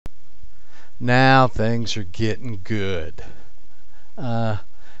Now things are getting good.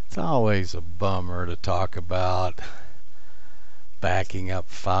 It's always a bummer to talk about backing up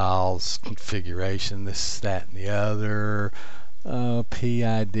files, configuration, this, that, and the other,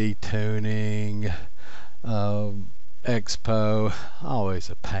 PID tuning, expo,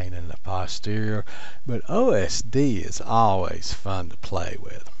 always a pain in the posterior, but OSD is always fun to play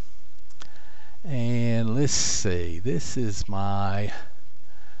with. And let's see, this is my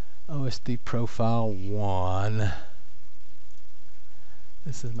OSD profile 1.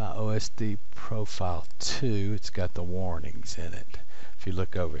 This is my OSD profile 2. It's got the warnings in it. If you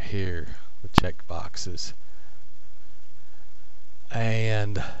look over here, the check boxes.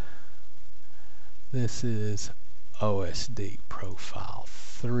 And this is OSD profile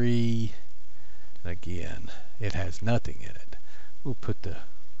 3. And again, it has nothing in it. We'll put the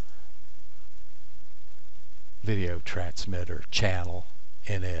video transmitter channel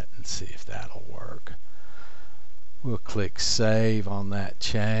in it and see if that'll work. We'll click save on that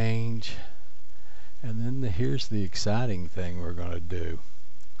change, and then here's the exciting thing we're going to do.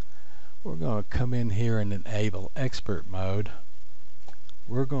 We're going to come in here and enable expert mode.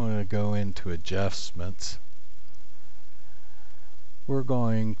 We're going to go into adjustments. We're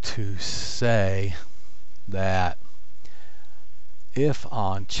going to say that if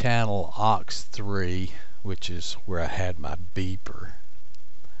on channel aux3, which is where I had my beeper,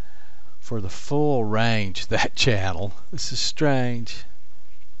 for the full range of that channel, this is strange,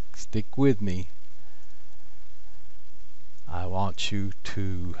 stick with me, I want you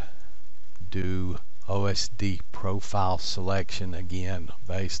to do OSD profile selection again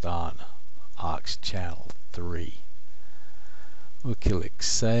based on aux channel 3. We'll click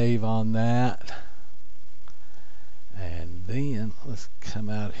save on that, and then let's come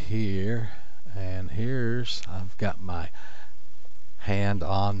out here, and here's, I've got my hand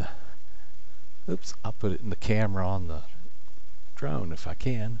on, oops, I'll put it in the camera on the drone if I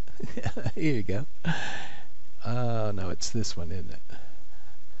can. Here you go. No, it's this one, isn't it?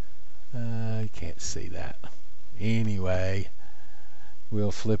 You can't see that. Anyway,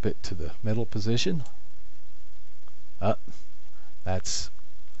 we'll flip it to the middle position. That's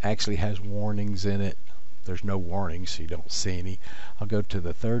actually has warnings in it. There's no warnings, so you don't see any. I'll go to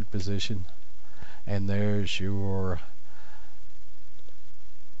the third position, and there's your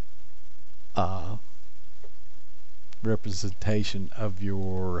representation of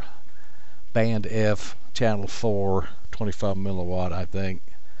your band F channel 4 25 milliwatt, I think.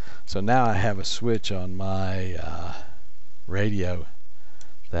 So now I have a switch on my radio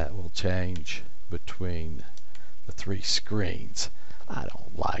that will change between the 3 screens. I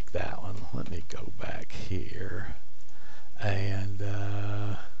don't like that one. Let me go back here and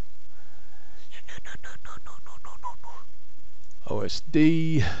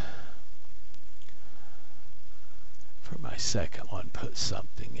OSD. For my second one, put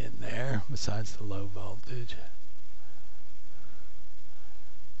something in there besides the low voltage.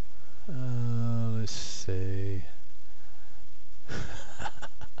 Let's see.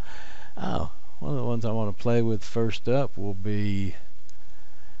 Oh, one of the ones I want to play with first up will be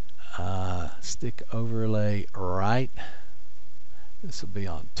stick overlay right. This will be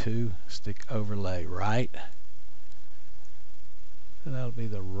on 2. Stick overlay right. So that'll be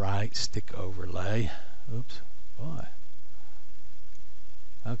the right stick overlay. Oops, boy.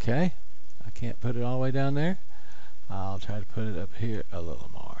 Okay, I can't put it all the way down there. I'll try to put it up here a little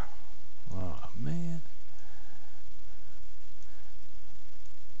more. Oh man.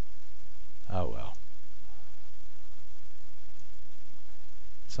 Oh well.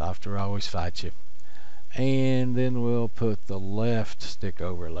 Software always fights you. And then we'll put the left stick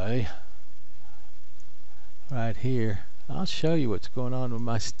overlay right here. I'll show you what's going on with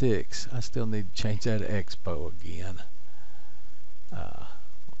my sticks. I still need to change that to Expo again.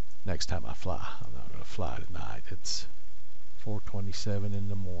 Next time I fly. I'm not going to fly tonight. It's 4:27 in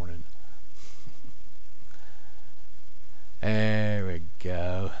the morning. There we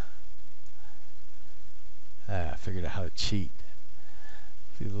go. I figured out how to cheat.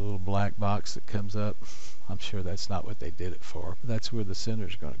 See the little black box that comes up? I'm sure that's not what they did it for, but that's where the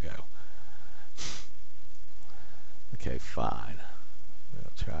center's going to go. Okay, fine.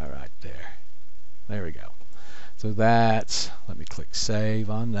 We'll try right there. There we go. So that's, let me click save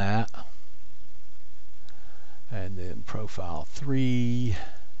on that. And then profile 3.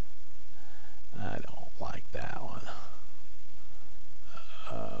 I don't like that one.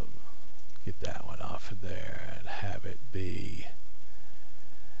 Get that one off of there and have it be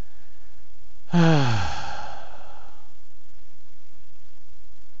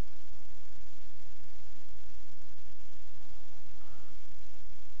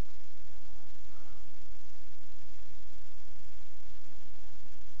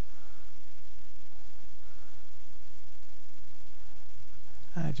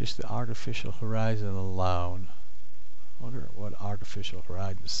Why just the artificial horizon alone? I wonder what artificial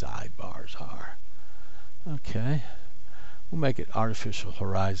horizon sidebars are. Okay, we'll make it artificial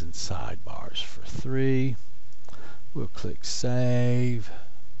horizon sidebars for 3. We'll click save.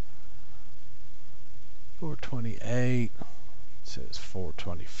 428. It says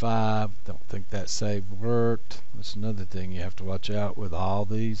 425. Don't think that save worked. That's another thing you have to watch out with all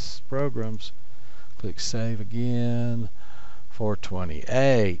these programs. Click save again.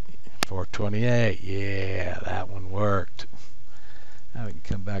 428. 428. Yeah, that one worked. Now we can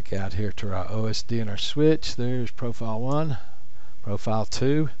come back out here to our OSD and our switch. There's profile 1, profile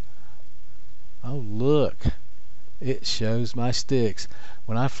 2. Oh, look. It shows my sticks.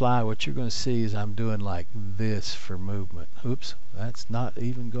 When I fly, what you're going to see is I'm doing like this for movement. Oops, that's not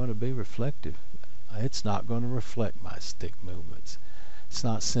even going to be reflective. It's not going to reflect my stick movements. It's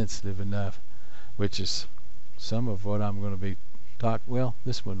not sensitive enough, which is some of what I'm going to be talking. Well,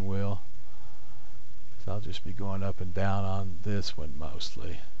 this one will. I'll just be going up and down on this one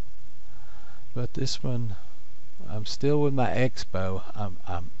mostly. But this one, I'm still with my expo.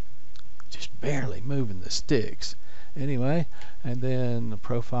 I'm just barely moving the sticks. Anyway, and then the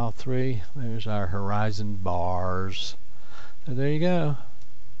profile 3, there's our horizon bars. So there you go.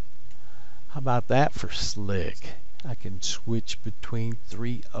 How about that for slick? I can switch between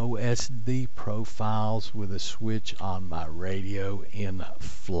 3 OSD profiles with a switch on my radio in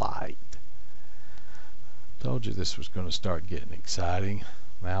flight. Told you this was going to start getting exciting.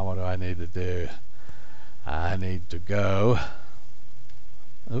 Now what do I need to do? I need to go,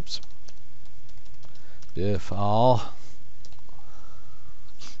 oops, diff all,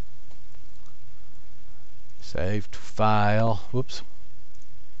 save to file. Whoops,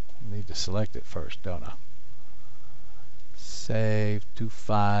 I need to select it first, don't I? Save to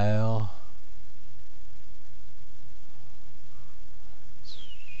file.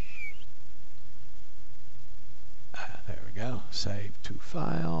 There we go, save to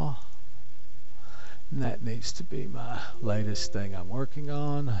file. And that needs to be my latest thing I'm working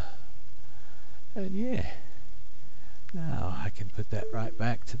on. And yeah, now I can put that right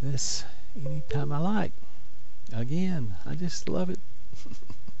back to this anytime I like. Again, I just love it.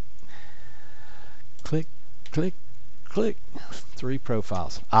 Click, click, click. 3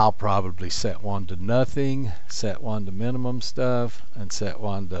 profiles. I'll probably set one to nothing, set one to minimum stuff, and set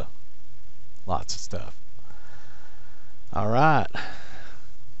one to lots of stuff. Alright,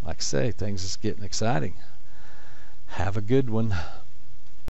 like I say, things is getting exciting. Have a good one.